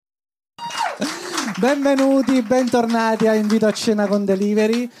Benvenuti, bentornati a Invito a cena con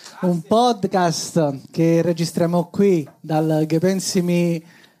Delivery, un podcast che registriamo qui dal GhePensiMi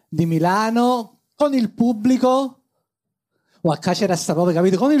di Milano con il pubblico. A c'era sta proprio,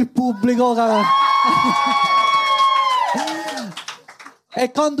 capito? Con il pubblico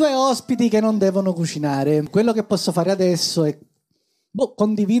e con due ospiti che non devono cucinare. Quello che posso fare adesso è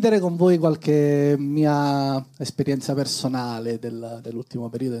condividere con voi qualche mia esperienza personale dell'ultimo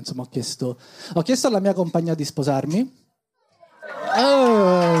periodo. Insomma, ho chiesto alla mia compagna di sposarmi.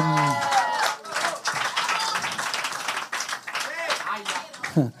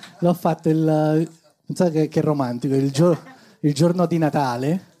 L'ho fatto pensate che romantico, il giorno di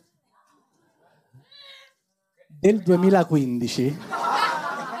Natale del 2015.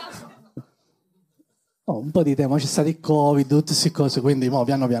 Un po' di tempo, c'è stato il Covid, tutte queste cose, quindi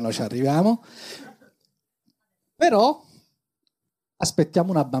piano piano ci arriviamo. Però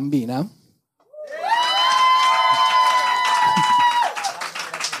aspettiamo una bambina.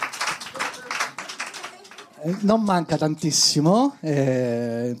 Non manca tantissimo,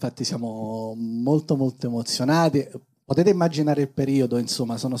 infatti siamo molto molto emozionati. Potete immaginare il periodo,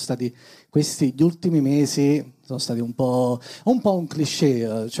 insomma, sono stati gli ultimi mesi, sono stati un po' un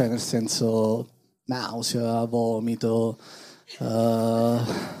cliché, cioè nel senso nausea, vomito,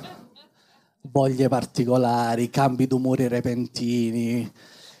 voglie particolari, cambi d'umore repentini.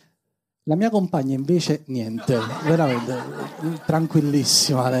 La mia compagna invece niente, veramente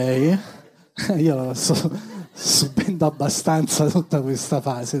tranquillissima lei. Io la sto subendo abbastanza tutta questa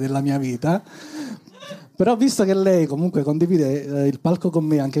fase della mia vita. Però visto che lei comunque condivide il palco con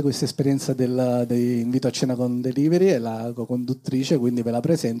me anche questa esperienza di Invito a cena con Delivery, è la co-conduttrice, quindi ve la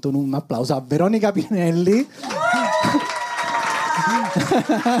presento. Un applauso a Veronica Pinelli.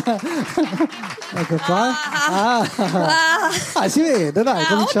 Ecco qua. Si vede, dai.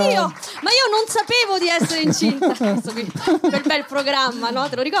 Oddio, ma io non sapevo di essere incinta. Quel bel programma, no?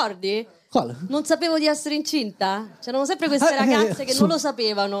 Te lo ricordi? Quale? Non sapevo di essere incinta? C'erano sempre queste ragazze che non lo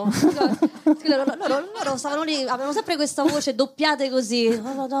sapevano. Loro stavano lì, avevano sempre questa voce doppiate così.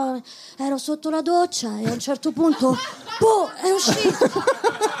 Ero sotto la doccia e a un certo punto è uscito.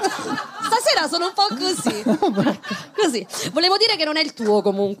 Stasera sono un po' così. Volevo dire che non è il tuo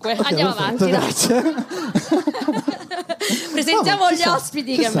comunque. Andiamo avanti. Grazie. Presentiamo gli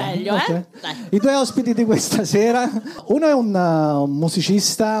ospiti che è meglio, okay. I due ospiti di questa sera. Uno è un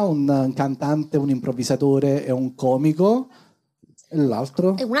musicista, un cantante, un improvvisatore e un comico. E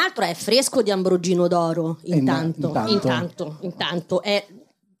l'altro? E un altro è Fresco di Ambrogino d'Oro. Intanto è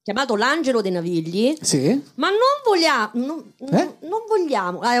chiamato l'Angelo dei Navigli. Sì. Ma non vogliamo.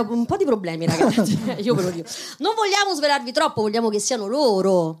 Ho un po' di problemi, ragazzi. Io ve lo dico. Non vogliamo svelarvi troppo, vogliamo che siano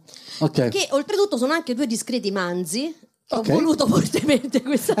loro. Ok. Che oltretutto sono anche due discreti manzi. Ho voluto fortemente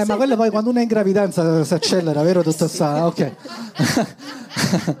questa sera. Ma quello poi quando uno è in gravidanza si accelera, vero? Tutto sta. Ok.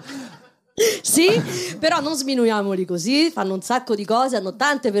 Sì, però non sminuiamoli così, fanno un sacco di cose, hanno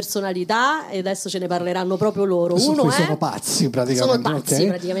tante personalità e adesso ce ne parleranno proprio loro. Sono pazzi praticamente. Sono pazzi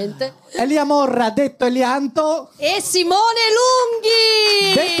praticamente. Elia Morra, detto Elianto. E Simone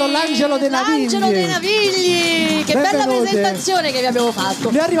Lunghi, detto l'Angelo dei Navigli. Che benvenuti. Bella presentazione che vi abbiamo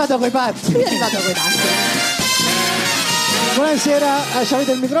fatto. Mi è arrivato coi pazzi. Buonasera, ci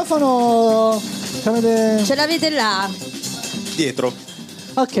avete il microfono? Ce l'avete là? Dietro.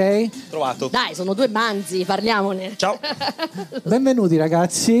 Ok. Trovato. Dai, sono due manzi, parliamone. Ciao. Benvenuti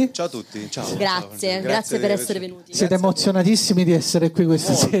ragazzi. Ciao a tutti. Ciao. Grazie per essere venuti. Siete emozionatissimi di essere qui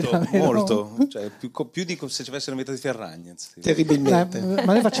questa sera, vero? Molto. Cioè, più di se ci avessero invitato i Ferragnez. Terribilmente.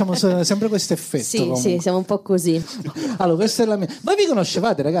 Ma noi facciamo sempre questo effetto. Sì, siamo un po' così. Allora, questa è la mia. Voi vi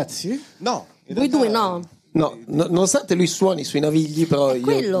conoscevate, ragazzi? No. Voi due no. No, nonostante lui suoni sui Navigli, però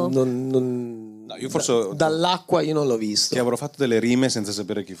io io forse dall'acqua io non l'ho visto. Che avrò fatto delle rime senza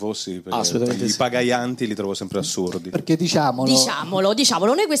sapere chi fossi. Assolutamente i sì. pagaianti li trovo sempre assurdi. Perché diciamolo,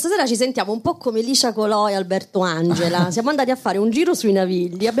 noi questa sera ci sentiamo un po' come Licia Colò e Alberto Angela. Siamo andati a fare un giro sui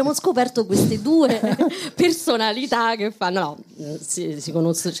Navigli, abbiamo scoperto queste due personalità che fanno, si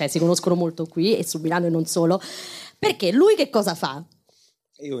conoscono molto qui e su Milano e non solo. Perché lui che cosa fa?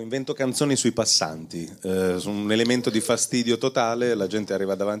 Io invento canzoni sui passanti, su un elemento di fastidio totale, la gente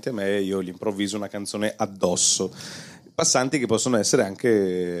arriva davanti a me e io gli improvviso una canzone addosso. Passanti che possono essere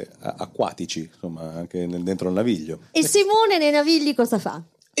anche acquatici, insomma, anche dentro il naviglio. E Simone nei Navigli cosa fa?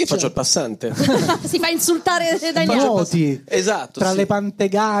 Io faccio il passante. Si fa insultare dagli altri. Noti, esatto, tra sì. le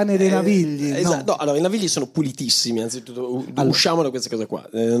pantegane dei Navigli. Esatto. No, allora i Navigli sono pulitissimi, anzitutto usciamo da queste cose qua.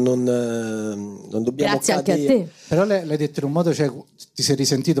 Non dobbiamo Grazie anche a te. Però l'hai detto in un modo, cioè, ti sei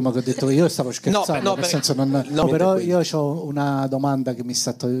risentito, ma che ho detto che io stavo scherzando, nel senso però io ho una domanda che mi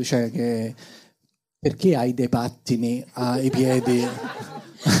sta che Perché hai dei pattini ai piedi?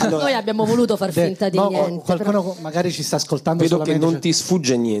 Allora, noi abbiamo voluto far finta di niente. Qualcuno magari ci sta ascoltando. Vedo che non ti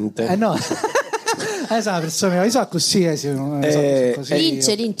sfugge niente. No. Esatto, persone, io so così,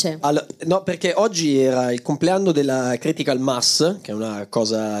 Lince. Allora, no, perché oggi era il compleanno della Critical Mass, che è una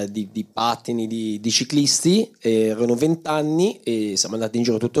cosa di pattini, di ciclisti. Erano 20 anni e siamo andati in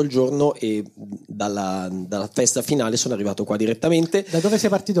giro tutto il giorno e dalla festa finale sono arrivato qua direttamente. Da dove sei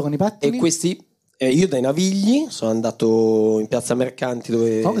partito con i pattini? E questi... io dai Navigli sono andato in piazza Mercanti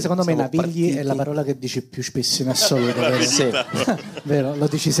dove comunque secondo me Navigli partiti. è la parola che dici più spesso in assoluto, vero? Sì. Vero, lo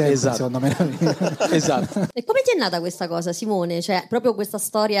dici sempre, esatto. Secondo me Navigli. Esatto. E come ti è nata questa cosa, Simone? Cioè, proprio questa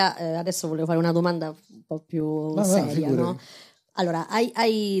storia, adesso volevo fare una domanda un po' più seria, no? Allora,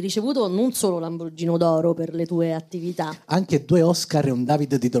 hai ricevuto non solo l'Ambrogino d'Oro per le tue attività, anche 2 Oscar e un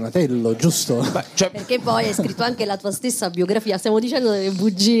David di Donatello, giusto? Perché poi hai scritto anche la tua stessa biografia. Stiamo dicendo delle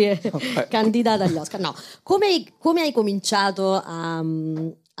bugie, candidata agli Oscar. No, come hai cominciato a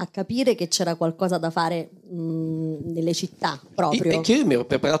capire che c'era qualcosa da fare nelle città proprio? Perché io mi ero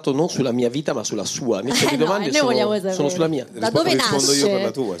preparato non sulla mia vita ma sulla sua. Le domande sono sulla mia. Da dove nasce io per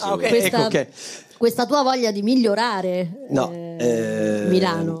la tua, questa tua voglia di migliorare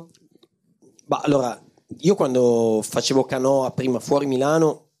Milano? Ma allora, io quando facevo canoa prima fuori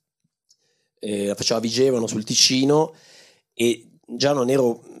Milano, la facevo a Vigevano sul Ticino e già non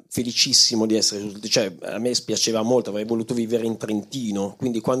ero felicissimo di essere, cioè a me spiaceva molto, avrei voluto vivere in Trentino,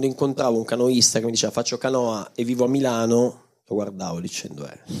 quindi quando incontravo un canoista che mi diceva faccio canoa e vivo a Milano, lo guardavo dicendo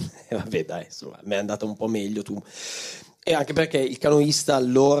vabbè dai, insomma, a me è andata un po' meglio tu. E anche perché il canoista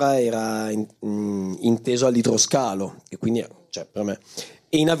allora era inteso all'idroscalo e quindi cioè, per me.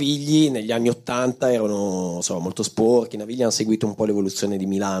 E i Navigli negli anni '80 erano molto sporchi. I Navigli hanno seguito un po' l'evoluzione di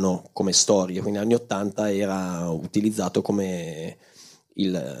Milano come storia, quindi negli anni '80 era utilizzato come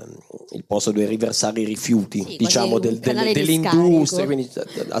il posto dove riversare i rifiuti, sì, diciamo delle industrie, quindi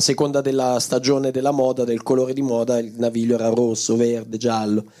a seconda della stagione della moda, del colore di moda, il naviglio era rosso, verde,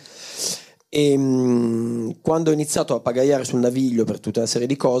 giallo. E quando ho iniziato a pagaiare sul naviglio per tutta una serie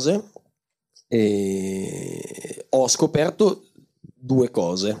di cose ho scoperto 2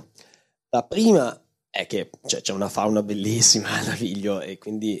 cose. La prima è che c'è una fauna bellissima al naviglio e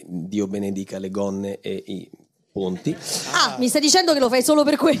quindi Dio benedica le gonne e i ponti. Mi stai dicendo che lo fai solo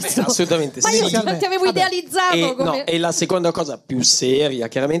per questo? Assolutamente sì. Ma io ti avevo idealizzato come... E la seconda cosa più seria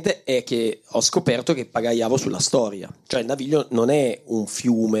chiaramente è che ho scoperto che pagaiavo sulla storia. Cioè il naviglio non è un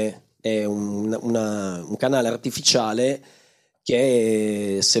fiume, è un canale artificiale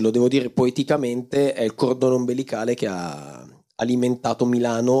che se lo devo dire poeticamente è il cordone ombelicale che ha alimentato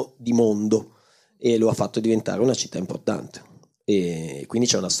Milano di mondo e lo ha fatto diventare una città importante, e quindi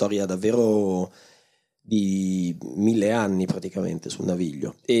c'è una storia davvero di 1000 anni praticamente sul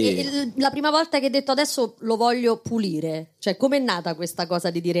naviglio. E la prima volta che hai detto adesso lo voglio pulire, cioè com'è nata questa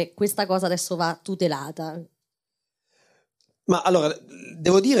cosa di dire questa cosa adesso va tutelata? Ma allora,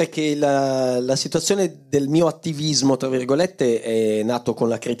 devo dire che la situazione del mio attivismo, tra virgolette, è nato con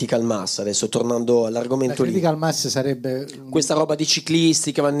la critical mass. Adesso tornando all'argomento, la critical mass sarebbe questa roba di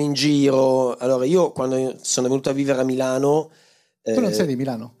ciclisti che vanno in giro. Allora, io quando sono venuto a vivere a Milano, tu non sei di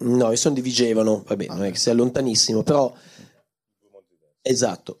Milano? No, io sono di Vigevano, vabbè, non è che sia lontanissimo, però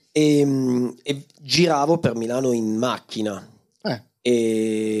esatto. E giravo per Milano in macchina.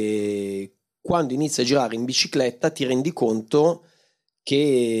 E quando inizi a girare in bicicletta ti rendi conto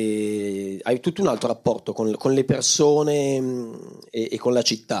che hai tutto un altro rapporto con le persone e con la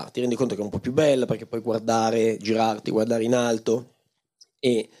città. Ti rendi conto che è un po' più bella perché puoi girarti, guardare in alto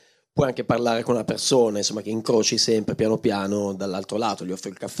e puoi anche parlare con una persona, insomma, che incroci sempre piano piano dall'altro lato, gli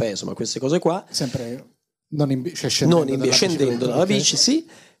offri il caffè, insomma, queste cose qua. Sempre scendendo dalla bici, sì.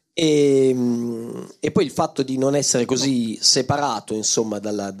 E poi il fatto di non essere così separato, insomma,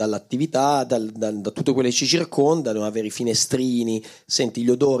 dall'attività, da tutto quello che ci circonda, non avere i finestrini, senti gli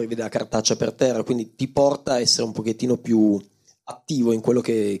odori, vedi la cartaccia per terra, quindi ti porta a essere un pochettino più attivo in quello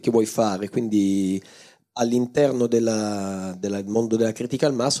che vuoi fare. Quindi all'interno del mondo della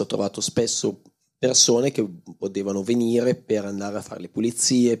critical mass ho trovato spesso persone che potevano venire per andare a fare le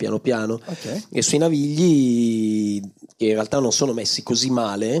pulizie piano piano, e sui Navigli, che in realtà non sono messi così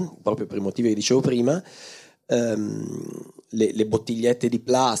male proprio per i motivi che dicevo prima, le bottigliette di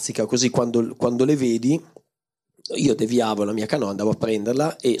plastica così quando le vedi, io deviavo la mia canoa, andavo a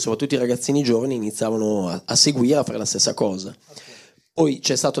prenderla e soprattutto i ragazzini giovani iniziavano a seguire, a fare la stessa cosa. Poi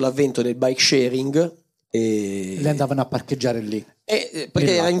c'è stato l'avvento del bike sharing e le andavano a parcheggiare lì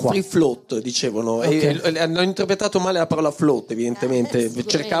perché era in free float, dicevano, e hanno interpretato male la parola float, evidentemente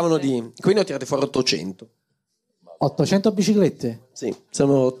cercavano quindi ho tirato fuori 800 biciclette? Sì,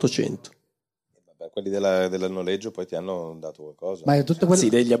 siamo 800. quelli del noleggio poi ti hanno dato qualcosa? Ma è tutto quello... Sì,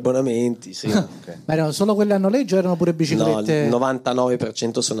 degli abbonamenti, sì. Okay. Ma erano solo quelle a noleggio o erano pure biciclette? No, il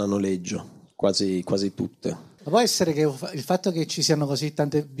 99% sono a noleggio, quasi tutte. Ma può essere che il fatto che ci siano così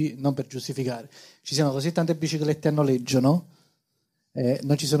tante, non per giustificare, ci siano così tante biciclette a noleggio, no?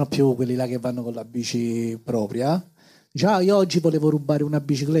 Non ci sono più quelli là che vanno con la bici propria. Dice, io oggi volevo rubare una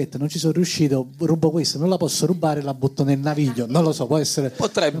bicicletta, non ci sono riuscito, rubo questa, non la posso rubare, la butto nel naviglio. Non lo so, può essere.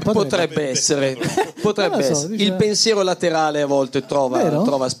 Potrebbe essere. Potrebbe so, essere. dice... Il pensiero laterale a volte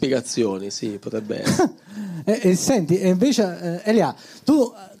trova spiegazioni, sì, potrebbe essere. Senti, e invece, Elia,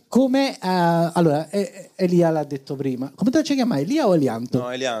 tu come... allora, Elia l'ha detto prima. Come te ci chiamai? Elia o Elianto? No,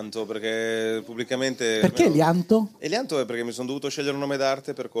 Elianto, perché pubblicamente... Perché Elianto? Elianto è perché mi sono dovuto scegliere un nome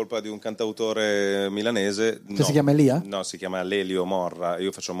d'arte per colpa di un cantautore milanese. Che si chiama Elia? No, si chiama Lelio Morra.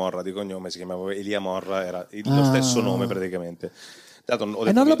 Io faccio Morra di cognome, si chiamava Elia Morra, era lo stesso nome praticamente. Dato,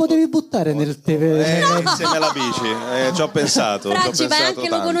 E non lo potevi buttare nel TV? Insieme alla bici, ci ho pensato. Franci, ma anche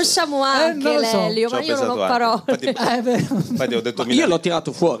tanto. lo conosciamo anche non lo so. Lelio, ma io non ho parole. Infatti ho detto Io l'ho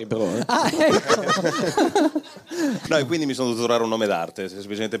tirato fuori, però. Ecco. No, e quindi mi sono dovuto trovare un nome d'arte,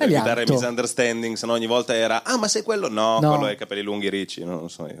 semplicemente per Elianto. evitare misunderstanding, se no ogni volta era ma sei quello? No, quello è capelli lunghi ricci, non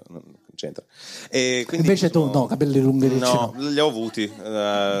so io, non c'entra. E quindi Invece tu no, capelli lunghi ricci no, li ho avuti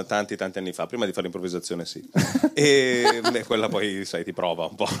tanti anni fa, prima di fare improvvisazione sì. E quella poi sai ti prova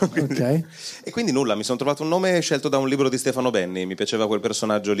un po'. Ok. E quindi nulla, mi sono trovato un nome scelto da un libro di Stefano Benni, mi piaceva quel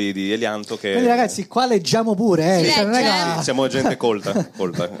personaggio lì di Elianto che... Quindi ragazzi, qua leggiamo pure, Sì, cioè, non è certo. che... Siamo gente colta.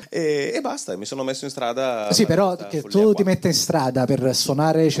 E basta, mi sono messo in strada. Sì, però questa che follia tu qua. ti metti in strada per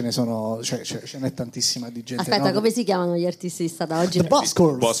suonare ce ne sono, cioè, ce n'è tantissima di gente. Aspetta, no? come si chiamano gli artisti di strada oggi? The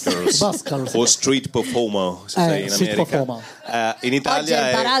Buskers. Buskers. Buskers. O street performer, se sei in street America. performer. In Italia Oggi hai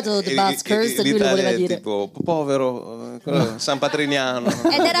imparato The Buskers, lui lo voleva dire. Tipo povero, San Patriniano.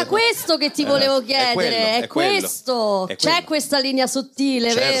 Ed era questo che ti volevo chiedere, è quello. questo. È C'è quello. questa linea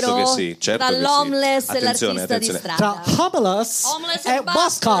sottile, Certo vero? che sì, certo Tra che sì. l'homeless e Attenzione, l'artista di attenzione. strada. Tra homeless e e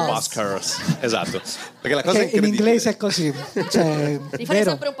Buskers. Buskers, esatto. Perché la cosa Che in incredibile inglese è così. Cioè, Li fai vero?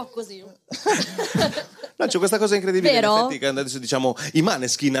 sempre un po' così. No, c'è questa cosa incredibile. Vero? In effetti, che adesso diciamo i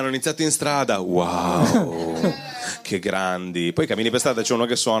Maneskin hanno iniziato in strada. Wow, che grandi. Poi cammini per strada, c'è uno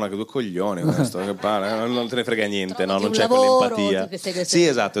che suona, che due coglioni questo, che pare, non te ne frega niente, no? Trovi Non un c'è lavoro, quell'empatia. queste- Sì,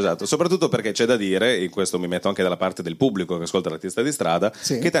 esatto. Soprattutto perché c'è da dire, e questo mi metto anche dalla parte del pubblico che ascolta l'artista di strada,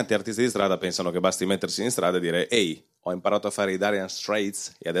 Sì. che tanti artisti di strada pensano che basti mettersi in strada e dire ehi, ho imparato a fare i Dire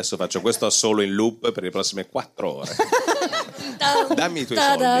Straits e adesso faccio questo assolo in loop per le prossime 4 ore. Dammi i tuoi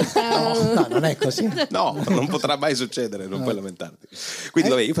soldi. No, non è così. No, non potrà mai succedere, non puoi lamentarti. Quindi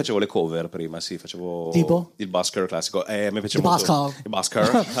vabbè, io facevo le cover prima, sì, facevo Tipo? il busker classico. Mi piace The molto il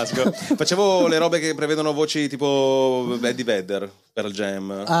busker classico. Facevo le robe che prevedono voci tipo Eddie Vedder per il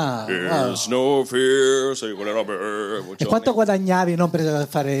jam. There's no fear, sai quelle robe. E vocioni. quanto guadagnavi non per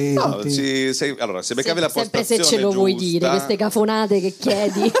fare i No, tutti- allora, se beccavi la Sempre postazione se ce lo vuoi giusta- dire, queste cafonate che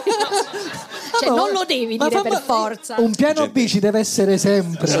chiedi. Cioè, No, non lo devi ma dire fa- per forza. Un piano B ci deve essere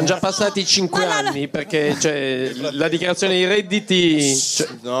sempre. Sono già passati 5 anni perché cioè, la dichiarazione dei redditi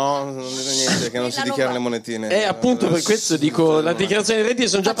No, non è niente, che non si Quella dichiarano le non va. monetine. appunto per questo dico la dichiarazione dei redditi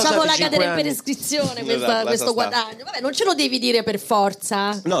sono già Facciamola passati 5 cadere per anni. iscrizione Esatto, questo sta. guadagno. Vabbè, non ce lo devi dire per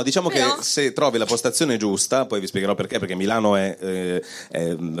forza. No, diciamo Però- che se trovi la postazione giusta, poi vi spiegherò perché Milano è,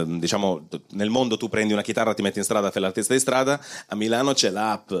 diciamo, nel mondo tu prendi una chitarra, ti metti in strada, fai l'artista di strada, a Milano c'è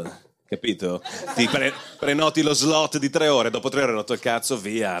l'app. Capito? Ti prenoti lo slot di 3 ore, dopo 3 ore rotto il cazzo,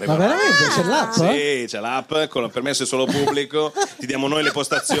 via. Ma veramente c'è l'app? Sì, c'è l'app, con permesso è solo pubblico, ti diamo noi le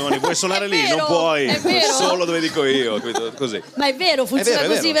postazioni, vuoi suonare È lì? vero, Non puoi, è vero. solo dove dico io, capito? Così. Ma è vero, funziona È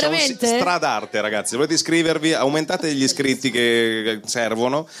vero, così c'è veramente? Stradarte, ragazzi. Volete iscrivervi? Aumentate gli iscritti che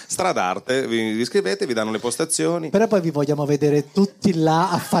servono. Stradarte, vi iscrivete, vi danno le postazioni. Però poi vi vogliamo vedere tutti là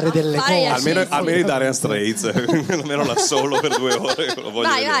a fare delle fare cose. Almeno i Dire Straits, almeno là solo per 2 ore. Lo voglio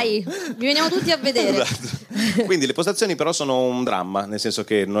vedere. Vai, vi veniamo tutti a vedere. Esatto. Quindi le postazioni però sono un dramma, nel senso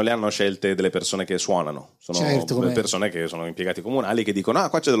che non le hanno scelte delle persone che suonano, sono Certo, come- persone che sono impiegati comunali che dicono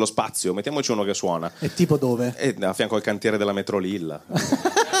qua c'è dello spazio, mettiamoci uno che suona. E tipo dove? E a fianco al cantiere della metro Lilla.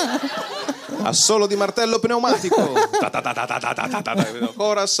 Assolo di martello pneumatico.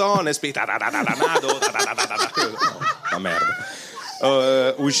 Corazzone, nado. Una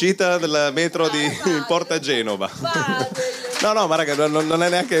merda. Uscita della metro di Porta Genova. No, ma raga, non è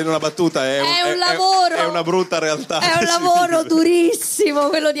neanche una battuta, è un lavoro. È una brutta realtà. È un lavoro durissimo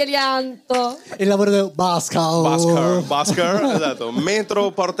quello di Elianto. Il lavoro del Busker, esatto.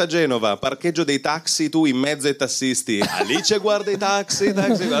 Metro Porta Genova, parcheggio dei taxi, tu in mezzo ai tassisti. Alice guarda i taxi,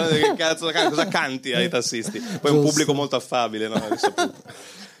 guarda che cazzo, cosa canti ai tassisti. Poi un Giusto. pubblico molto affabile, no?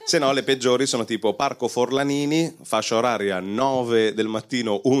 Se no le peggiori sono tipo Parco Forlanini, fascia oraria 9 del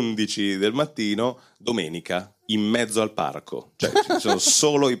mattino, 11 del mattino, domenica, in mezzo al parco. Cioè ci sono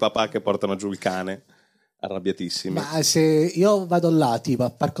solo i papà che portano giù il cane, arrabbiatissimi. Ma se io vado là, tipo a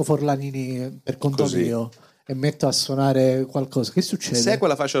Parco Forlanini per conto Così. mio, e metto a suonare qualcosa, che succede? Se è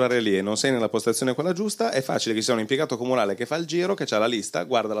quella fascia oraria lì e non sei nella postazione quella giusta, è facile che ci sia un impiegato comunale che fa il giro, che c'ha la lista,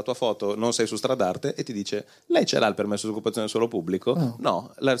 guarda la tua foto, non sei su Stradarte e ti dice: lei ce l'ha il permesso di occupazione del suolo pubblico? Oh.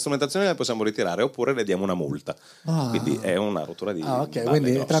 No, la strumentazione la possiamo ritirare oppure le diamo una multa. Ah. Quindi è una rottura di Ok, balle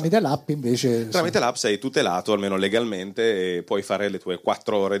quindi grosse. tramite l'app invece... Tramite l'app sei tutelato almeno legalmente e puoi fare le tue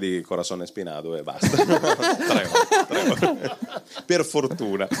 4 ore di corazon espinado e basta. 3 ore. Per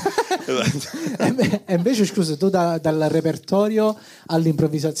fortuna. E invece scusa, tu dal repertorio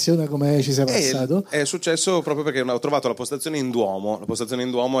all'improvvisazione come ci sei passato? È successo proprio perché ho trovato la postazione in Duomo. La postazione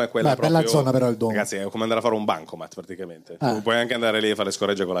in Duomo è quella proprio... bella zona però il Duomo. Ragazzi, è come andare a fare un bancomat praticamente. Tu puoi anche andare lì a fare le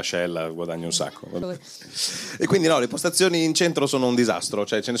scorregge con l'ascella, guadagni un sacco. E quindi no, le postazioni in centro sono un disastro.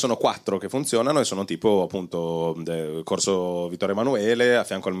 Cioè ce ne sono 4 che funzionano e sono tipo appunto Corso Vittorio Emanuele, a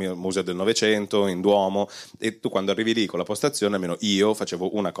fianco al Museo del Novecento, in Duomo. E tu quando arrivi lì con la postazione, almeno io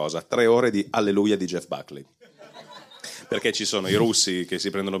facevo una cosa: 3 ore di Alleluia di Jeff Buckley. Perché ci sono i russi che si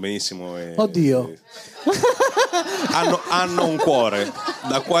prendono benissimo e, Oddio. hanno un cuore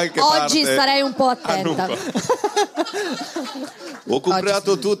da qualche parte. Oggi starei un po' hanno un attenta. cuore. Ho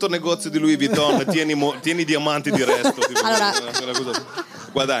comprato tutto il negozio di Louis Vuitton, tieni diamanti di resto. Tipo, Allora. una cosa,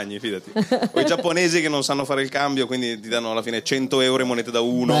 guadagni, fidati. O i giapponesi che non sanno fare il cambio, quindi ti danno alla fine 100 euro in monete da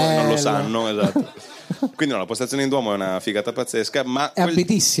 1 e non lo sanno, esatto. Quindi no, la postazione in Duomo è una figata pazzesca, ma È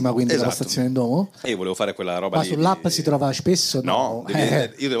ambitissima quindi Esatto. la stazione in Duomo? E io volevo fare quella roba Ma lì. sull'app si trova spesso? No,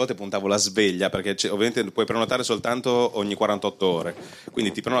 io delle volte puntavo la sveglia perché ovviamente puoi prenotare soltanto ogni 48 ore.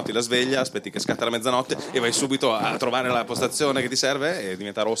 Quindi ti prenoti la sveglia, aspetti che scatta la mezzanotte e vai subito a trovare la postazione che ti serve e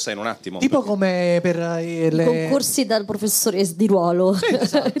diventa rossa in un attimo. Tipo come per le... Concorsi dal professore di ruolo.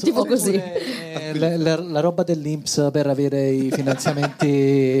 Tipo così. La roba dell'Inps per avere i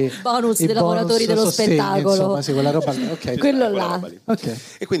finanziamenti Bonus i dei lavoratori dello sostegni, spettacolo. insomma, sì, quella roba lì. Ok. Quello Quella là. roba lì. Ok.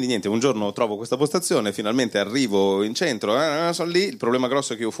 E quindi niente, un giorno trovo questa postazione, finalmente arrivo in centro, sono lì. Il problema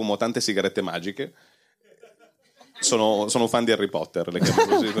grosso è che io fumo tante sigarette magiche. Sono un fan di Harry Potter, le chiamo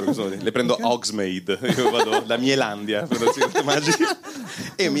così, perché le prendo Hogsmeade, io vado da Mielandia, prendo sigarette magiche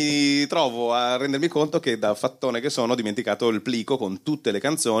e mi trovo a rendermi conto che da fattone che sono ho dimenticato il plico con tutte le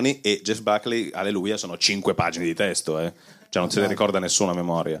canzoni e Jeff Buckley, Alleluia, sono 5 pagine di testo, cioè non se ne ricorda nessuno a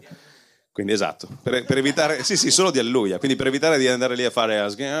memoria. Quindi esatto, per evitare, sì, solo di Alleluia, quindi per evitare di andare lì a fare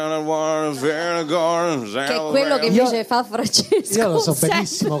Che è quello che invece fa Francesco. Io lo so sempre.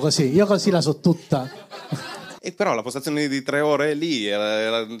 benissimo così, io così la so tutta. E però la postazione di 3 ore lì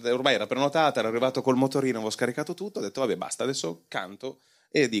ormai era prenotata, era arrivato col motorino, avevo scaricato tutto, ho detto vabbè basta, adesso canto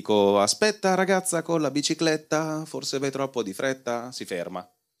e dico aspetta ragazza con la bicicletta, forse vai troppo di fretta, si ferma.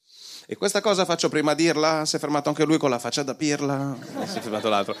 E questa cosa faccio prima a dirla, si è fermato anche lui con la faccia da pirla, si è fermato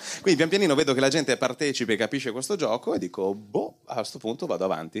l'altro. Quindi pian pianino vedo che la gente partecipa e capisce questo gioco e dico a questo punto vado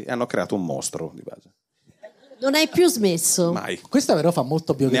avanti. E hanno creato un mostro di base. Non hai più smesso. Mai. Questa però fa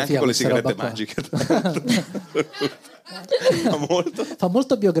molto biografia. Neanche con le questa sigarette roba qua. magiche. Fa molto. Fa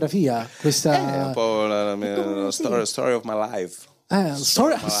molto biografia questa. È un po' la mia story of my life.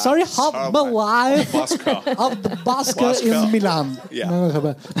 Story of my life of the Basque in Milan. Yeah. Non lo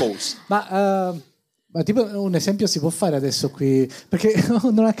so. Boss. Ma tipo un esempio si può fare adesso qui? Perché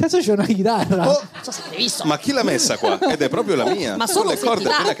non a caso c'è una chitarra. Oh, Non so se l'hai visto. ma chi l'ha messa qua? Ed è proprio la mia. Ma con solo le se corde ti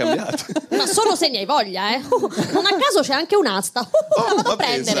va. appena cambiate. Ma solo se ne hai voglia, eh. Non a caso c'è anche un'asta. La vado ma a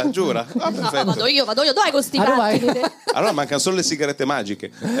prendere. pensa, giura? Ah, No, perfetto. vado io. Dai con sti Allora vai. pattini. Allora mancano solo le sigarette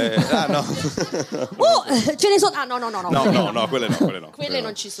magiche. No. Ce ne sono. Ah, no. No, quelle no. Quelle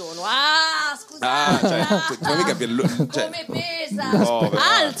non ci sono. Ah, scusate. Ah, cioè, tu mica Come pesa. Povera.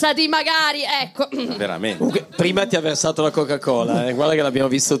 Alzati magari, ecco. veramente. Comunque, prima ti ha versato la Coca-Cola, guarda che l'abbiamo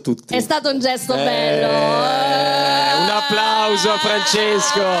visto tutti. È stato un gesto bello. Un applauso a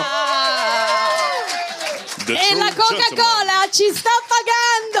Francesco. E la Coca-Cola ci sta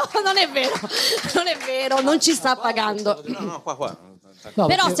pagando. Non è vero, non ci sta pagando. No, qua. No,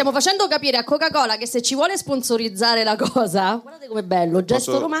 Però perché- stiamo facendo capire a Coca-Cola che se ci vuole sponsorizzare la cosa, guardate com'è bello, gesto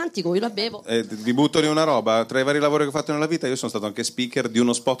Posso- romantico, io la bevo. Vi butto lì una roba. Tra i vari lavori che ho fatto nella vita, io sono stato anche speaker di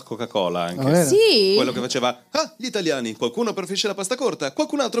uno spot Coca-Cola. Anche. Ah, Sì. Quello che faceva: ah, gli italiani, qualcuno preferisce la pasta corta,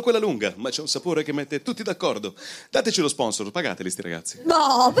 qualcun altro quella lunga, ma c'è un sapore che mette tutti d'accordo. Dateci lo sponsor, pagateli sti ragazzi.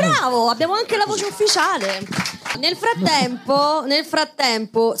 No, bravo, abbiamo anche la voce ufficiale. Nel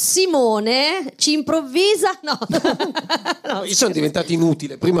frattempo Simone ci improvvisa. No. Io sono diventato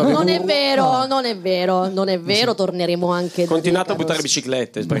inutile. Prima non è vero, torneremo anche. Continuate a buttare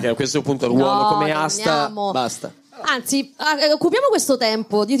biciclette, perché a questo punto il ruolo come asta basta. Anzi, occupiamo questo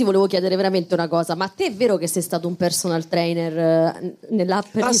tempo. Io ti volevo chiedere veramente una cosa, ma a te è vero che sei stato un personal trainer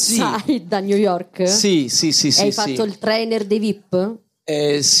nell'Upper East Side da New York? Sì. Hai fatto il trainer dei VIP?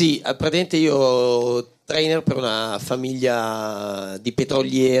 Sì, praticamente io trainer per una famiglia di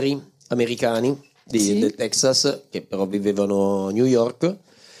petrolieri americani del Texas, che però vivevano a New York.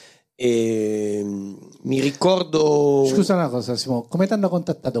 E mi ricordo. Scusa una cosa, Simone, come ti hanno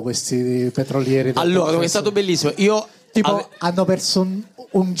contattato questi petrolieri? Allora, è stato bellissimo. Hanno perso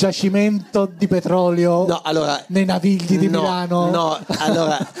un giacimento di petrolio nei Navigli di Milano? No,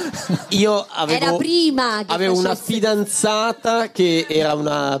 allora io avevo una fidanzata che era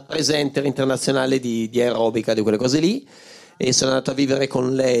una presenter internazionale di aerobica, di quelle cose lì, e sono andato a vivere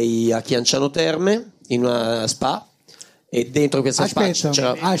con lei a Chianciano Terme in una spa. E dentro questa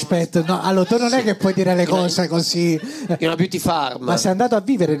aspetta, no, allora tu non è che puoi dire le cose così. In una beauty farm. Ma sei andato a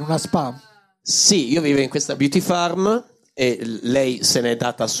vivere in una spa? Sì, io vivevo in questa beauty farm e lei se n'è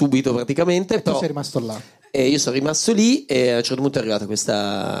data subito praticamente. E tu sei rimasto là? E io sono rimasto lì e a un certo punto è arrivata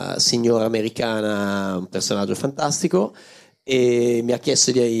questa signora americana, un personaggio fantastico, e mi ha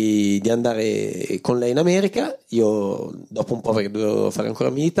chiesto di andare con lei in America. Io dopo un po', perché dovevo fare ancora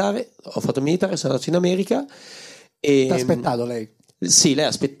militare, ho fatto il militare, sono andato in America. Ti ha aspettato lei? Sì, lei ha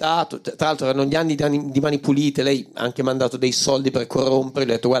aspettato. Tra l'altro erano gli anni di mani pulite. Lei ha anche mandato dei soldi per corrompere.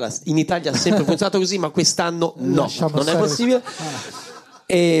 Le ho detto: guarda, in Italia ha sempre funzionato così, ma quest'anno no, non è possibile.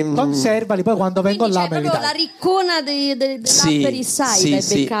 Conservali, poi quando vengo là me li dai. La riccona dell'Upper East Side,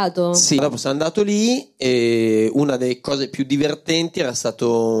 hai beccato? Sì, dopo sono andato lì e una delle cose più divertenti era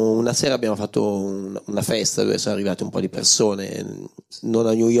stato una sera abbiamo fatto una festa dove sono arrivate un po' di persone, non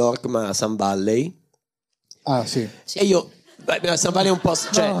a New York ma a Sun Valley. Ah, sì. E io Sun Valley è un po',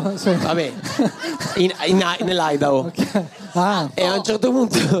 cioè, no, sì. Vabbè, nell'Idaho. Okay. E a un certo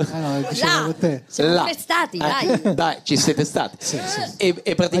punto siamo stati, dai, ci siete stati. Sì.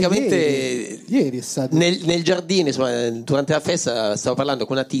 E praticamente ieri è stato nel giardino, insomma, durante la festa stavo parlando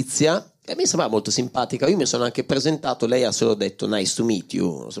con una tizia e mi sembrava molto simpatica. Io mi sono anche presentato, lei ha solo detto nice to meet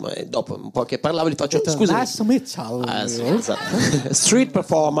you, insomma, e dopo un po' che parlavo gli faccio scusa, nice to meet you. Sì, esatto. Street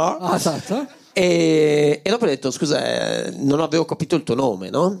performer. Esatto. E dopo ho detto scusa, non avevo capito il tuo nome,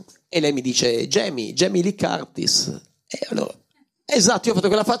 no? E lei mi dice Jamie Lee Curtis. E allora, esatto, io ho fatto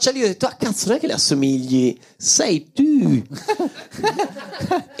quella faccia lì e ho detto cazzo, non è che le assomigli, sei tu.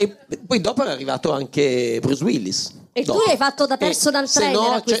 E poi dopo era arrivato anche Bruce Willis. E tu hai fatto da personal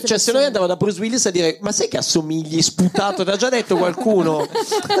trainer a queste persone. Se noi andavo da Bruce Willis a dire ma sai che assomigli sputato, te l'ha già detto qualcuno.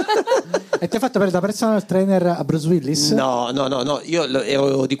 E ti ha fatto da personal trainer a Bruce Willis? No, io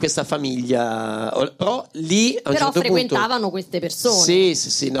ero di questa famiglia, però lì a un certo frequentavano punto, queste persone.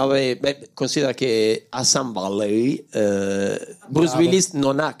 Sì, no, considera che a Sun Valley Bruce Willis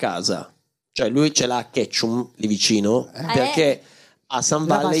non ha casa, cioè lui ce l'ha a Ketchum lì vicino, perché a Sun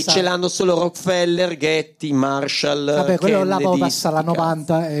Valley ce l'hanno solo Rockefeller, Getty, Marshall. Vabbè, quello Kennedy, là poi passa la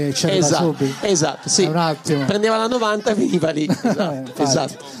 90 e c'era subito. Esatto, sì. Un attimo. Prendeva la 90 e veniva lì.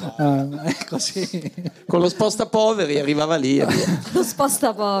 Esatto. È così. Con lo spostapoveri arrivava lì e via. Lo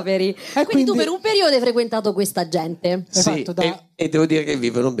spostapoveri. Quindi tu per un periodo hai frequentato questa gente. Sì, e devo dire che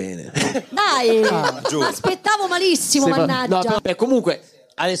vivono bene. Dai, aspettavo malissimo, mannaggia. No, comunque,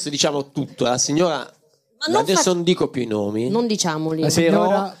 adesso diciamo tutto. La signora... Ma adesso non dico più i nomi. Non diciamoli. La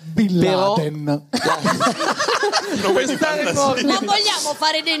signora Bin Laden. Non vogliamo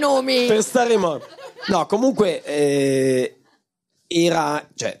fare dei nomi. Per stare morto. No, comunque ha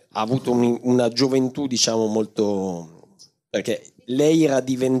avuto una gioventù, diciamo, molto... Perché lei era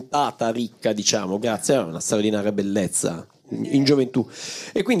diventata ricca, diciamo, grazie a una straordinaria bellezza in gioventù.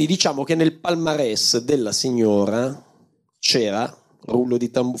 E quindi diciamo che nel palmarès della signora c'era...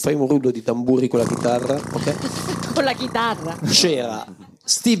 fai un rullo di tamburi con la chitarra, ok? Con la chitarra c'era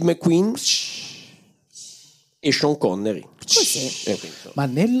Steve McQueen e Sean Connery. Ma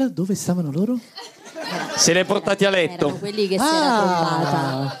dove stavano loro? Se li hai portati a letto. Erano quelli che si era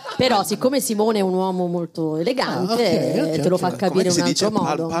trovata. Però siccome Simone è un uomo molto elegante, te lo fa capire in un altro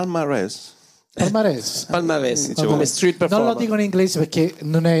modo. Palmarès, come street performer. Non lo dico in inglese perché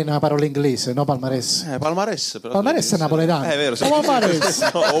non è una parola inglese, no? Palmarès. Palmarès, però. Palmarès è napoletano. È vero, palmarès.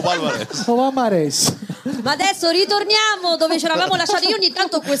 Ma adesso ritorniamo dove ci eravamo lasciati. Io ogni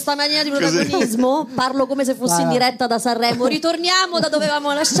tanto ho questa mania di protagonismo, parlo come se fossi in diretta da Sanremo. Ritorniamo da dove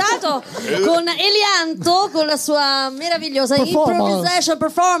avevamo lasciato con Elianto, con la sua meravigliosa improvisation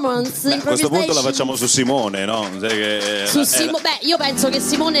performance. Beh, a questo punto la facciamo su Simone, no? Beh, io penso che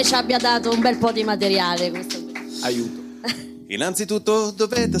Simone ci abbia dato un bel po' di materiale. Aiuto. Innanzitutto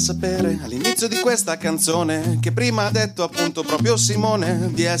dovete sapere all'inizio di questa canzone che prima ha detto appunto proprio Simone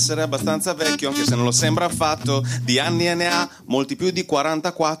di essere abbastanza vecchio, anche se non lo sembra affatto, di anni e ne ha molti più di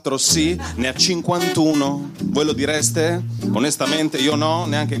 44, sì, ne ha 51. Voi lo direste? Onestamente io no,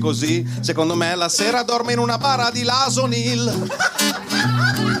 neanche così. Secondo me la sera dorme in una bara di Lasonil.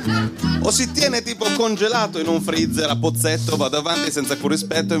 O si tiene tipo congelato in un freezer a pozzetto. Vado avanti senza alcun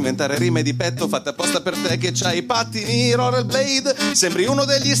rispetto, inventare rime di petto fatte apposta per te che c'hai i pattini rollerblade. Sembri uno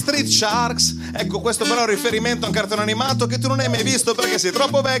degli Street Sharks. Ecco, questo però è un riferimento a un cartone animato che tu non hai mai visto perché sei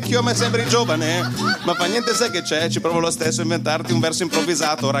troppo vecchio ma sembri giovane. Ma fa niente, sai che c'è, ci provo lo stesso a inventarti un verso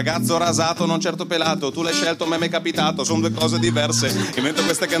improvvisato. Ragazzo rasato, non certo pelato, tu l'hai scelto ma mi è capitato, sono due cose diverse. Invento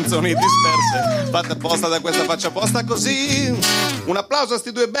queste canzoni disperse fatte apposta da questa faccia apposta così. Un applauso a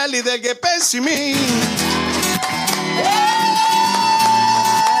sti due belli del GhePensiMi.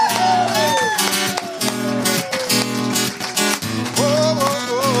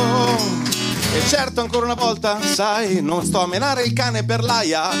 E certo, ancora una volta, sai, non sto a menare il cane per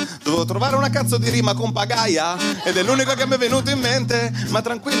l'aia. Dovevo trovare una cazzo di rima con pagaia ed è l'unico che mi è venuto in mente. Ma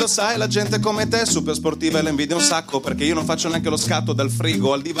tranquillo, sai, la gente come te è super sportiva e la invidia un sacco, perché io non faccio neanche lo scatto dal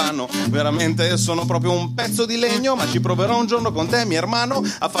frigo al divano. Veramente sono proprio un pezzo di legno, ma ci proverò un giorno con te, mio hermano,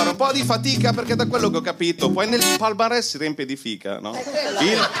 a fare un po' di fatica, perché da quello che ho capito poi nel palmarès si riempie di fica, no?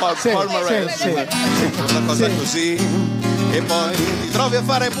 Il palmarès, una cosa così. E poi ti trovi a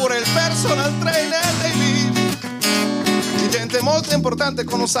fare pure il personal trainer dei lì. Di gente molto importante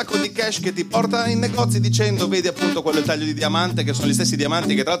con un sacco di cash che ti porta in negozi dicendo vedi appunto quello taglio di diamante, che sono gli stessi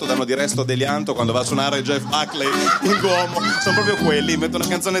diamanti che tra l'altro danno di resto ad Elianto quando va a suonare Jeff Buckley in Duomo. Sono proprio quelli. Metto una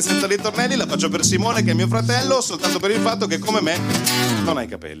canzone senza ritornelli, la faccio per Simone che è mio fratello, soltanto per il fatto che come me non ha i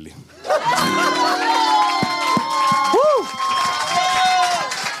capelli.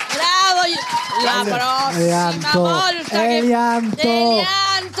 La prossima volta Elianto,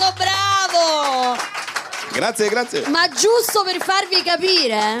 bravo! Grazie. Ma giusto per farvi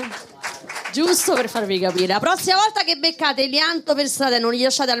capire, la prossima volta che beccate Elianto per strada e non gli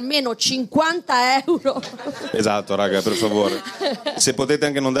lasciate almeno 50 euro. Esatto, raga, per favore. Se potete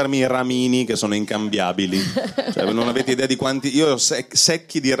anche non darmi i ramini che sono incambiabili. Cioè, non avete idea di quanti. Io ho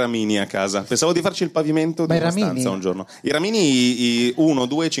secchi di ramini a casa. Pensavo di farci il pavimento di una stanza un giorno. I ramini 1,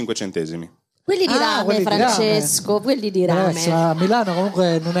 2, 5 centesimi. Quelli di rame, Francesco, quelli di rame. A Milano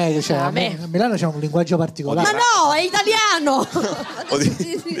comunque non è, cioè, a Milano c'è un linguaggio particolare. Ma no, è italiano.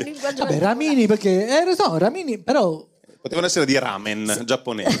 Vabbè, ramini perché ramini però potevano essere di ramen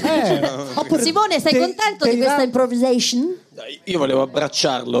giapponesi. Simone, sei contento di questa improvisation? Io volevo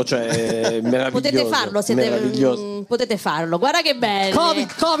abbracciarlo, cioè meraviglioso. Potete farlo, potete farlo. Guarda che bello. Covid.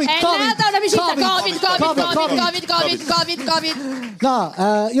 È nata un'amicizia. Covid. No,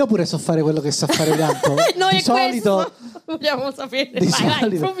 io pure so fare quello che sa fare Elianto. Noi di solito vogliamo sapere.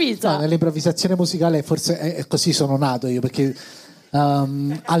 Vai, improvvisa. No, nell'improvvisazione musicale forse è così sono nato io, perché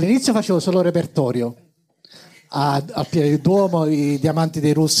all'inizio facevo solo repertorio. Al piede del Duomo i diamanti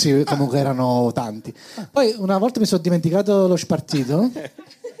dei russi comunque erano tanti. Poi una volta mi sono dimenticato lo spartito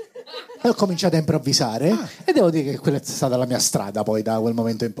e ho cominciato a improvvisare e devo dire che quella è stata la mia strada poi da quel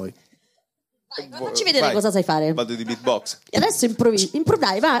momento in poi. Facci vedere cosa sai fare. Vado di beatbox. E adesso improvvisi.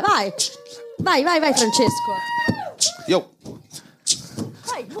 Vai Francesco. Io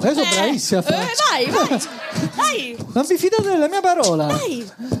sono bravissima a fare. Vai. Non vi fidate della mia parola. Vai.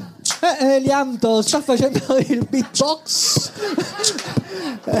 Elianto sta facendo il beatbox.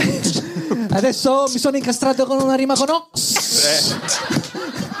 Adesso mi sono incastrato con una rima con Ox.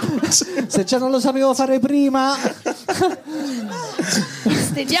 Se già non lo sapevo fare prima.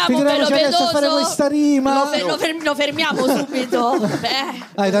 Stendiamo veloce fare questa rima. Lo fermiamo subito.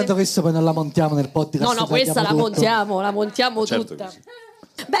 Tanto questo poi non la montiamo nel podcast. No, questa la montiamo certo tutta.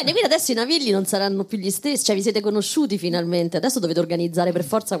 Bene, quindi adesso i Navigli non saranno più gli stessi, cioè vi siete conosciuti finalmente, adesso dovete organizzare per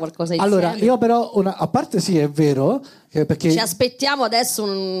forza qualcosa insieme. Allora, io però, a parte sì, è vero, Perché ci aspettiamo adesso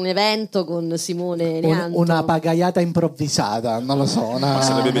un evento con Simone Elianto. una pagaiata improvvisata, non lo so. Ma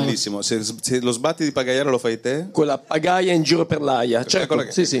sarebbe bellissimo. Se lo sbatti di pagaiare lo fai te? Con la pagaia in giro per l'aia. Certo,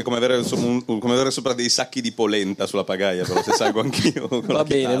 È come avere sopra dei sacchi di polenta sulla pagaia, però se salgo anch'io. Va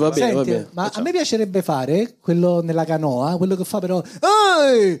bene, va bene, va bene. Ma a me piacerebbe fare quello nella canoa, quello che fa però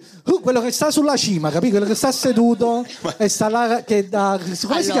quello che sta sulla cima, capito? Quello che sta seduto e sta là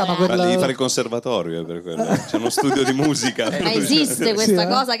come si chiama quello? Devi fare il conservatorio per quello. C'è uno studio di musica. Ma esiste questa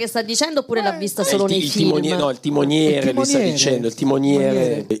cosa che sta dicendo oppure l'ha vista solo nei film? Il timoniere, lui sta dicendo, il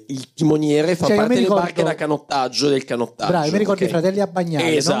timoniere fa parte delle barche da canottaggio del canottaggio. Bravo, mi ricordo i fratelli a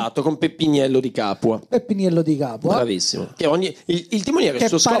Bagnale, esatto, no? con Peppiniello di Capua. Bravissimo. Il timoniere che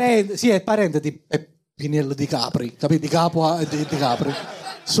è parente di Peppiniello di Capri, capito? Di Capua e di Capri.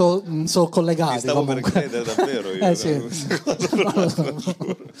 Sono collegati. Mi stavo comunque. per credere davvero io. Sì.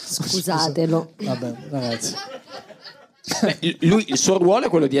 Scusatelo. Vabbè, ragazzi. Lui, il suo ruolo è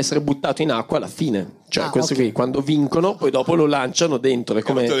quello di essere buttato in acqua alla fine, cioè questo qui, quando vincono poi dopo lo lanciano dentro, è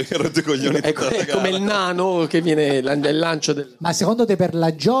come il nano che viene nel lancio del... Ma secondo te per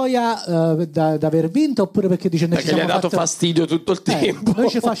la gioia d'aver vinto oppure perché dice perché gli ha dato fastidio tutto il tempo? Noi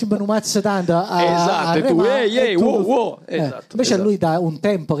ci facciamo un mazzo tanto esatto, e tu wow. Esatto, invece a lui dà un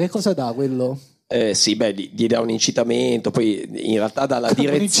tempo, che cosa dà quello? Sì, beh, gli dà un incitamento, poi in realtà dà la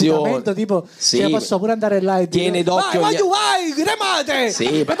direzione. Un incitamento tipo, sì, posso pure andare là e tiene d'occhio. Vai, remate!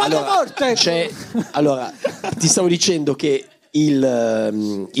 Sì, allora, ti stavo dicendo che io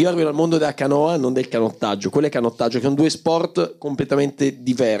arrivo dal mondo della canoa, non del canottaggio. Quello è canottaggio, che sono due sport completamente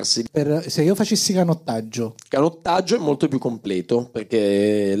diversi. Se io facessi canottaggio è molto più completo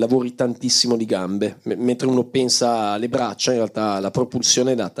perché lavori tantissimo di gambe, mentre uno pensa alle braccia, in realtà la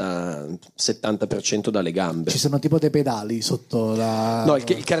propulsione è data 70% dalle gambe. Ci sono tipo dei pedali sotto la... No,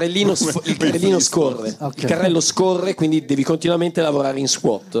 il carrellino scorre. Okay. Il carrello scorre, quindi devi continuamente lavorare in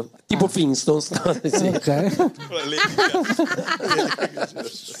squat, tipo Flintstones. Sì. Ok.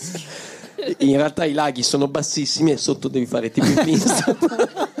 In realtà i laghi sono bassissimi e sotto devi fare tipo i Flintstones.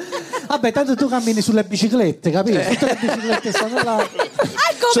 Vabbè, tanto tu cammini sulle biciclette, capito? Tutte le biciclette stanno là.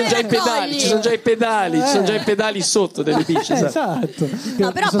 Ci sono già i pedali sotto delle bici. Esatto.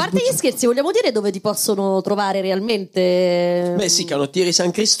 No, però a parte gli scherzi, vogliamo dire dove ti possono trovare realmente? Beh sì, Canottieri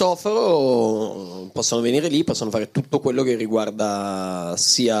San Cristoforo possono venire lì, possono fare tutto quello che riguarda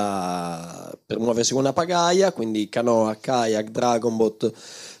sia per muoversi con una pagaia, quindi canoa, kayak, dragonboat,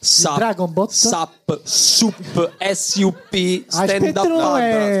 SUP, SUP, stand up.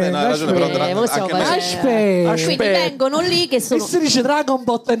 Quindi vengono lì che sono... E si dice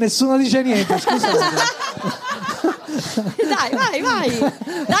Dragonbot e nessuno dice niente, scusate. Vai,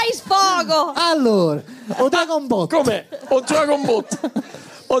 dai sfogo. Allora, o Dragonbot. Com'è? O Dragonbot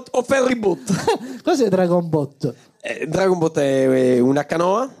o Ferrybot. Cos'è Dragonbot? Dragonbot è una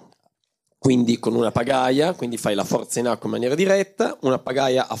canoa, quindi con una pagaia, quindi fai la forza in acqua in maniera diretta, una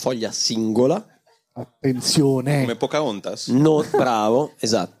pagaia a foglia singola. Attenzione. Come Pocahontas? No, bravo,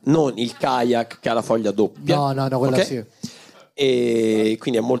 esatto. Non il kayak che ha la foglia doppia. No, quella okay? Sì. E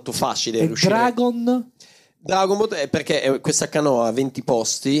quindi è molto facile riuscire. Dragonboat è perché questa canoa ha 20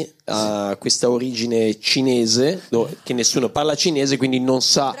 posti, ha questa origine cinese, che nessuno parla cinese, quindi non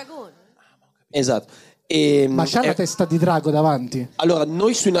sa. Dragone. Esatto. Ma c'ha la testa di drago davanti? Allora,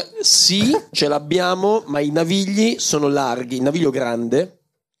 noi sì, ce l'abbiamo, ma i navigli sono larghi. Il naviglio grande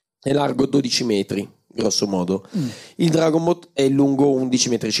è largo 12 metri, grosso modo. Il Dragonboat è lungo 11,50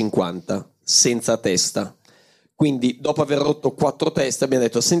 metri, senza testa. Quindi, dopo aver rotto 4 teste, abbiamo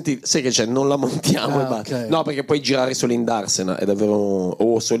detto: senti, sai che c'è, non la montiamo. Okay. No, perché puoi girare solo in darsena, è davvero,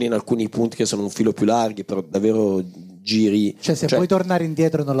 o solo in alcuni punti che sono un filo più larghi, però davvero giri. Cioè, se puoi tornare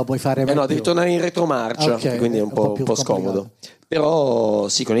indietro non lo puoi fare mai no, più. devi tornare in retromarcia, okay, quindi è un po' scomodo. Però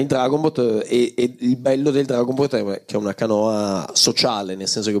sì, con il Dragonboat e il bello del Dragonboat è che è una canoa sociale, nel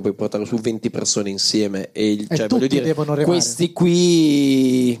senso che puoi portare su 20 persone insieme e cioè, tutti devono remare. Questi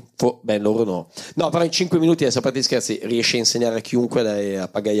qui loro no, però in 5 minuti, a parte di scherzi, riesci a insegnare a chiunque a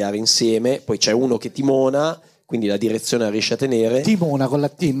pagaiare insieme. Poi c'è uno che timona, quindi la direzione la riesci a tenere. Timona con la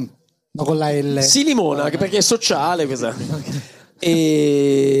T, no, con la L. Si limona, anche perché è sociale questa. Okay.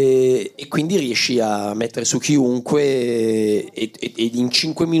 E quindi riesci a mettere su chiunque e in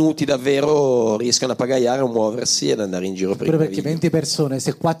 5 minuti davvero riescono a pagaiare, a muoversi ed andare in giro per il perché 20 persone,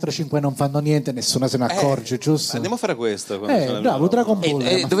 se 4-5 non fanno niente nessuno se ne accorge, giusto? Andiamo a fare questo. Bravo, Dragon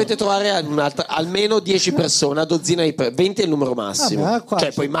Ball. Dovete trovare almeno 10 persone, una dozzina di 20 è il numero massimo.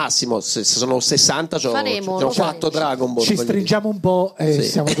 Cioè poi massimo, se sono 60 ho 4 Dragon Ball. Ci stringiamo un po' e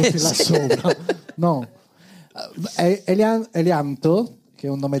siamo tutti là sopra. No. Elianto, che è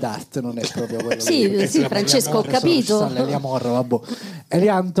un nome d'arte, non è proprio quello. Sì, Francesco, ho capito.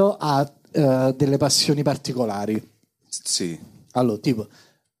 Elianto ha delle passioni particolari. Sì. Allora, tipo,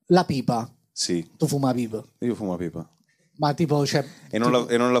 la pipa. Sì. Tu fuma la pipa? Io fumo la pipa. Ma tipo, cioè, E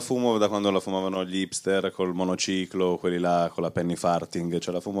non la fumo da quando la fumavano gli hipster col monociclo, quelli là con la penny farthing,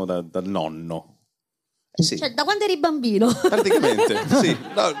 cioè la fumo dal nonno. Sì. Cioè, da quando eri bambino? Praticamente, sì.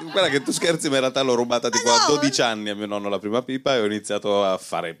 No, guarda che tu scherzi, ma in realtà l'ho rubata tipo a 12 anni a mio nonno la prima pipa e ho iniziato a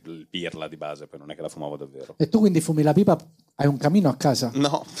fare il pirla di base, poi non è che la fumavo davvero. E tu quindi fumi la pipa, hai un camino a casa?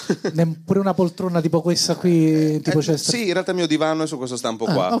 No. Neppure una poltrona tipo questa qui? Tipo sì, in realtà il mio divano è su questo stampo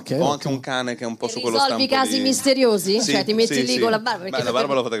qua. Okay, ho anche un cane che è un po' su quello stampo. Risolvi casi misteriosi? Sì, cioè ti metti sì, lì sì. con la barba? Beh, la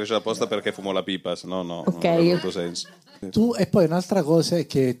barba l'ho fatta crescere apposta perché fumo la pipa, se no non ha molto senso. Tu, e poi un'altra cosa è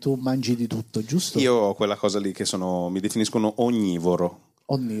che tu mangi di tutto, giusto? Io ho quella cosa lì che mi definiscono onnivoro.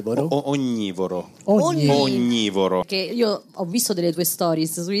 Onnivoro? Onnivoro. Che io ho visto delle tue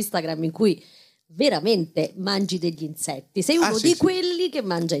stories su Instagram in cui veramente mangi degli insetti. Sei uno di quelli che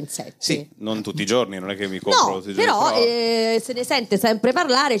mangia insetti. Sì, non tutti i giorni, non è che mi compro tutti i giorni. Però se ne sente sempre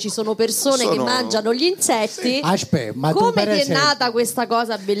parlare, ci sono persone che mangiano gli insetti. Aspetta, ma come tu per ti è esempio, nata questa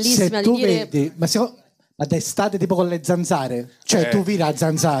cosa bellissima se tu di dire... vedi, ma d'estate tipo con le zanzare? Cioè tu vira a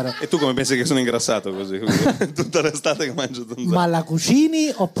zanzara. E tu come pensi che sono ingrassato così? Tutta l'estate che mangio zanzare. Ma la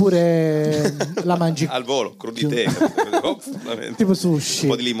cucini oppure la mangi? Al volo, crudité. Tipo sushi.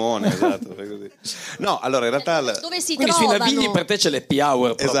 Un po' di limone, esatto. Così. No, allora in realtà... Dove si Quindi trovano? sui Navigli per te c'è l'happy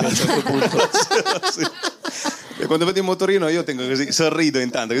hour proprio, esatto. a un certo punto. Sì. E quando vedo in motorino io tengo così, sorrido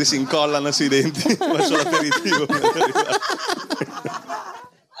intanto, così si incollano sui denti. Faccio l'aperitivo.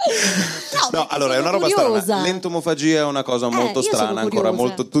 No, allora è una roba strana. L'entomofagia è una cosa molto strana, ancora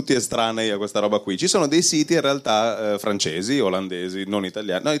molto tutti estranei a questa roba qui. Ci sono dei siti in realtà francesi, olandesi, non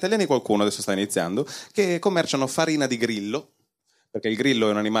italiani. No, italiani qualcuno adesso sta iniziando, che commerciano farina di grillo. Perché il grillo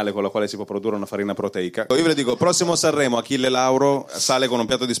è un animale con la quale si può produrre una farina proteica. Io ve lo dico, prossimo Sanremo, Achille Lauro sale con un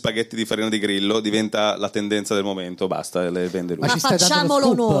piatto di spaghetti di farina di grillo, diventa la tendenza del momento, basta, le vende lui. Ma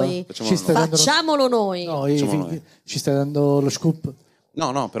facciamolo noi. Facciamolo noi. Ci stai dando lo scoop?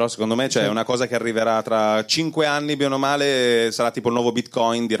 No, però secondo me c'è una cosa che arriverà tra 5 anni, bene o male, sarà tipo il nuovo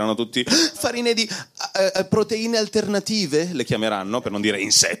Bitcoin, diranno tutti farine di proteine alternative, le chiameranno, per non dire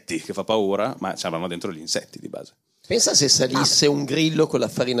insetti, che fa paura, ma c'avranno dentro gli insetti di base. Pensa se salisse un grillo con la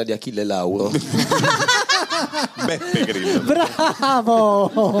farina di Achille Lauro. Beppe Grillo.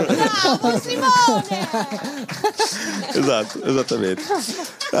 Bravo Simone. Esatto, esattamente.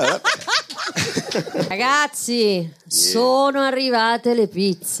 Ragazzi, sono arrivate le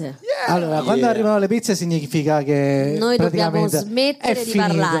pizze. Allora, quando arrivano le pizze significa che noi dobbiamo praticamente smettere di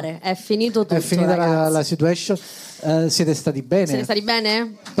parlare. È finito tutto. È finita la situation. Siete stati bene? Siete stati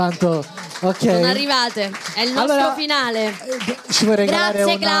bene? Tanto, ok. Sono arrivate. È il nostro finale. Ci vuoi regalare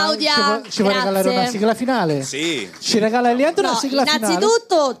grazie Claudia. Ci vuoi regalare una sigla finale? Sì. Ci regala Elianto una sigla finale?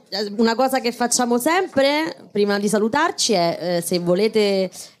 Innanzitutto, una cosa che facciamo sempre prima di salutarci è se volete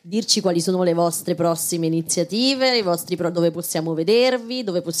dirci quali sono le vostre prossime iniziative, i vostri dove possiamo vedervi,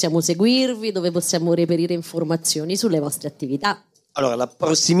 dove possiamo seguirvi, dove possiamo reperire informazioni sulle vostre attività. Allora, la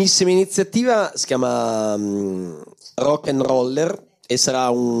prossimissima iniziativa si chiama Rock and Roller e sarà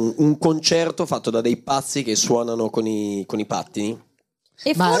un concerto fatto da dei pazzi che suonano con i pattini.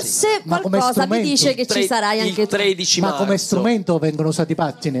 E forse qualcosa mi dice che ci sarai anche il 13 marzo. Ma come strumento vengono usati i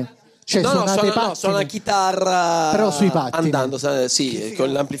pattini? Cioè, suona la chitarra però sui pattini andando, sì,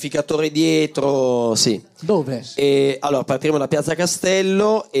 con l'amplificatore dietro, sì. Dove? E allora partiremo da Piazza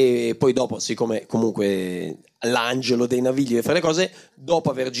Castello e poi dopo, siccome comunque l'angelo dei Navigli deve fare le cose,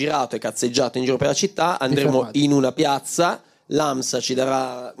 dopo aver girato e cazzeggiato in giro per la città andremo in una piazza. L'AMSA ci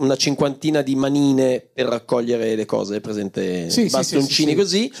darà una cinquantina di manine per raccogliere le cose, presente bastoncini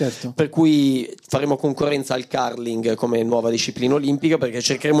così, certo. Per cui faremo concorrenza al curling come nuova disciplina olimpica, perché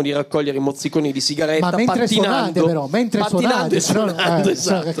cercheremo di raccogliere i mozziconi di sigaretta pattinando,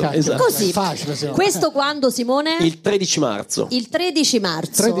 esatto. Così. Facile, questo quando, Simone? Il 13 marzo. Il 13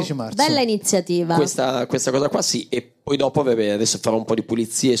 marzo. Bella iniziativa. Questa cosa qua sì. E poi dopo adesso farò un po' di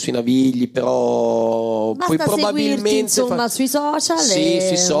pulizie sui Navigli, però basta poi probabilmente insomma sui social. Sì,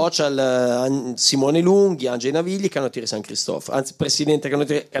 sui social Simone Lunghi, Angelo Navigli, Canottiere San Cristoforo. Anzi, presidente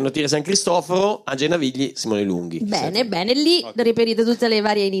Canottiere San Cristoforo, Angelo Navigli, Simone Lunghi. Bene, lì reperite tutte le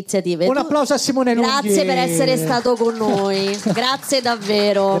varie iniziative. Un applauso a Simone Lunghi. Grazie per essere stato con noi. Grazie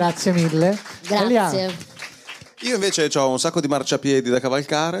davvero. Grazie mille. Grazie. Io invece ho un sacco di marciapiedi da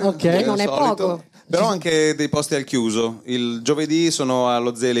cavalcare. Ok. Non è poco. Però anche dei posti al chiuso. Il giovedì sono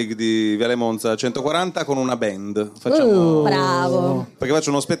allo Zelig di Viale Monza 140 con una band. Bravo. Perché faccio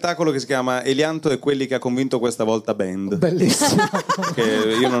uno spettacolo che si chiama Elianto e quelli che ha convinto questa volta band. Bellissimo. Che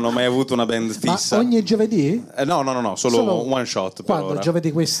io non ho mai avuto una band fissa. Ma ogni giovedì? No, solo one shot per quando? ora.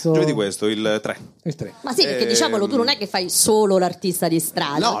 Giovedì questo? Giovedì questo, il 3. Il 3. Ma sì, perché diciamolo, tu non è che fai solo l'artista di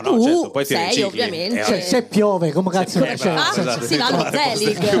strada. No, tu certo, poi ti sei ricicli. ovviamente. Cioè, se piove, come cazzo bravo, c'è? si va allo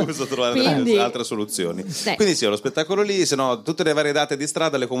Zelig. Chiuso, trovare Quindi- altre soluzioni. Sì. Quindi sì, ho lo spettacolo lì, se no tutte le varie date di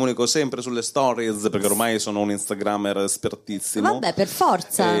strada le comunico sempre sulle stories, perché ormai sono un instagrammer espertissimo. Vabbè, per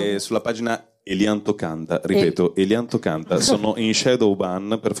forza. E sulla pagina Elianto canta, ripeto, Elianto canta. Sono in shadow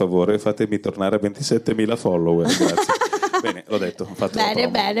ban, per favore, fatemi tornare a 27.000 follower, grazie. Bene, l'ho detto, ho fatto la promo.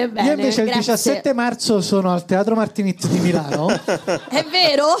 Bene. Io invece il grazie. 17 marzo sono al Teatro Martinetti di Milano. È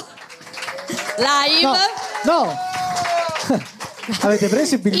vero? Live? No. Avete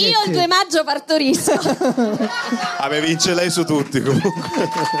preso i biglietti? Io il 2 maggio partorisco. Vabbè, vince lei su tutti comunque.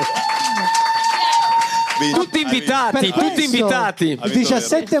 Tutti invitati, Per tutti questo, invitati. Il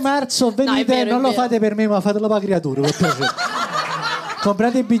 17 marzo venite, No, è vero, non è lo vero. fate per me, ma fatelo per creature, per piacere.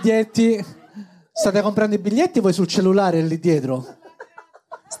 Comprate i biglietti. State comprando i biglietti voi sul cellulare lì dietro?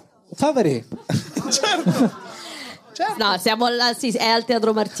 Fa vedere. No, siamo sì, è al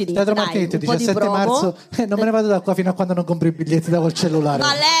Teatro Martinetti. Teatro Dai, Martinetti, un po' di 17 promo. marzo. Non me ne vado da qua fino a quando non compro i biglietti da col cellulare.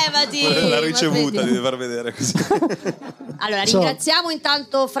 Ma levati! La ma ricevuta vedi. devi far vedere così. Allora, So. ringraziamo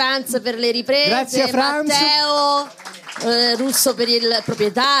intanto Franz per le riprese, Grazie, Franz. Matteo Russo per il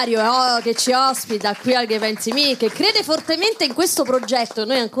proprietario che ci ospita qui al GhePensiMi, che crede fortemente in questo progetto.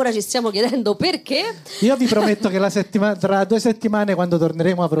 Noi ancora ci stiamo chiedendo perché. Io vi prometto che tra 2 settimane, quando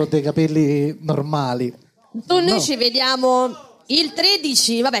torneremo, avrò dei capelli normali. Noi ci vediamo il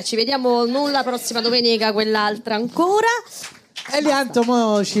 13, vabbè, ci vediamo non la prossima domenica, quell'altra ancora. Elianto,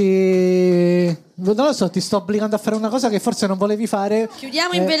 mo ci... non lo so, ti sto obbligando a fare una cosa che forse non volevi fare.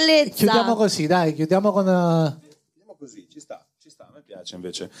 Chiudiamo in bellezza. Chiudiamo così, dai, chiudiamo con... Andiamo così, ci sta, a me piace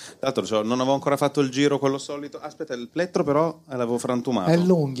invece. Tra l'altro non avevo ancora fatto il giro quello solito. Aspetta, il plettro però l'avevo frantumato. È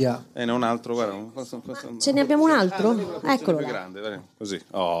l'unghia. E ne ho un altro, guarda. Ce ne abbiamo un altro? Eccolo più là. grande, dai, così.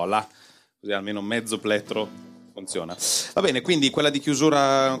 Oh, là. Così almeno mezzo plettro funziona. Va bene, quindi quella di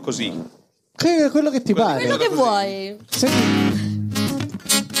chiusura così. Quello che ti pare. Quello che vuoi. Senti,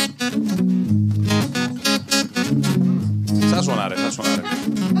 Sa suonare. non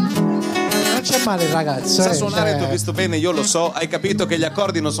c'è male il ragazzo. Sa suonare, cioè... ti ho visto bene, io lo so. Hai capito che gli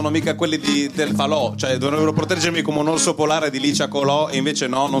accordi non sono mica quelli del falò. Cioè dovrebbero proteggermi come un orso polare di Licia Colò. E invece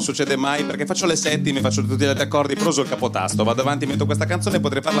no, non succede mai. Perché faccio le settime, faccio tutti gli altri accordi. Però uso il capotasto, vado avanti, metto questa canzone e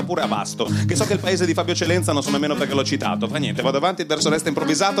potrei farla pure a Vasto. Che so che il paese di Fabio Celenza non so nemmeno perché l'ho citato. Fa niente, vado avanti, il verso resta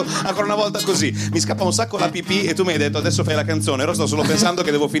improvvisato. Ancora una volta così. Mi scappa un sacco la pipì e tu mi hai detto adesso fai la canzone. Ero sto solo pensando che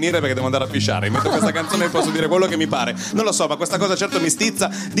devo finire perché devo andare a pisciare. Metto questa canzone e posso dire quello che mi pare. Non lo so, ma questa cosa certo mi stizza.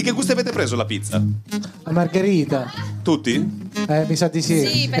 Di che gusto avete preso la pizza? La margherita. Tutti? Mi sa di sì.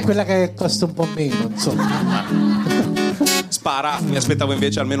 Sì, È quella che costa un po' meno, insomma. Spara, mi aspettavo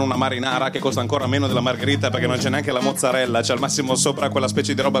invece almeno una marinara che costa ancora meno della margherita perché non c'è neanche la mozzarella, c'è al massimo sopra quella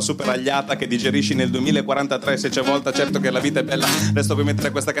specie di roba super agliata che digerisci nel 2043 se c'è volta. Certo che la vita è bella, resto qui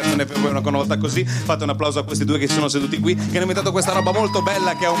mettere questa canzone per voi una volta così. Fate un applauso a questi due che si sono seduti qui, che hanno inventato questa roba molto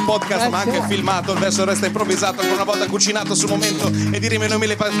bella che è un podcast ma anche filmato, il verso resta improvvisato, ancora una volta cucinato sul momento e dirmi noi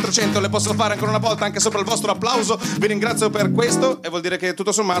 1400 le posso fare ancora una volta anche sopra il vostro applauso. Vi ringrazio per questo e vuol dire che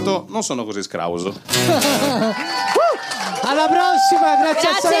tutto sommato non sono così scrauso. Alla prossima, grazie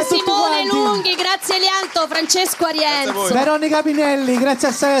a tutti Simone quanti. Lunghi, grazie Elianto, Francesco Arienzo. Veronica Pinelli, grazie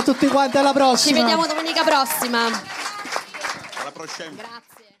a tutti quanti, alla prossima. Ci vediamo domenica prossima. Alla prossima. Grazie.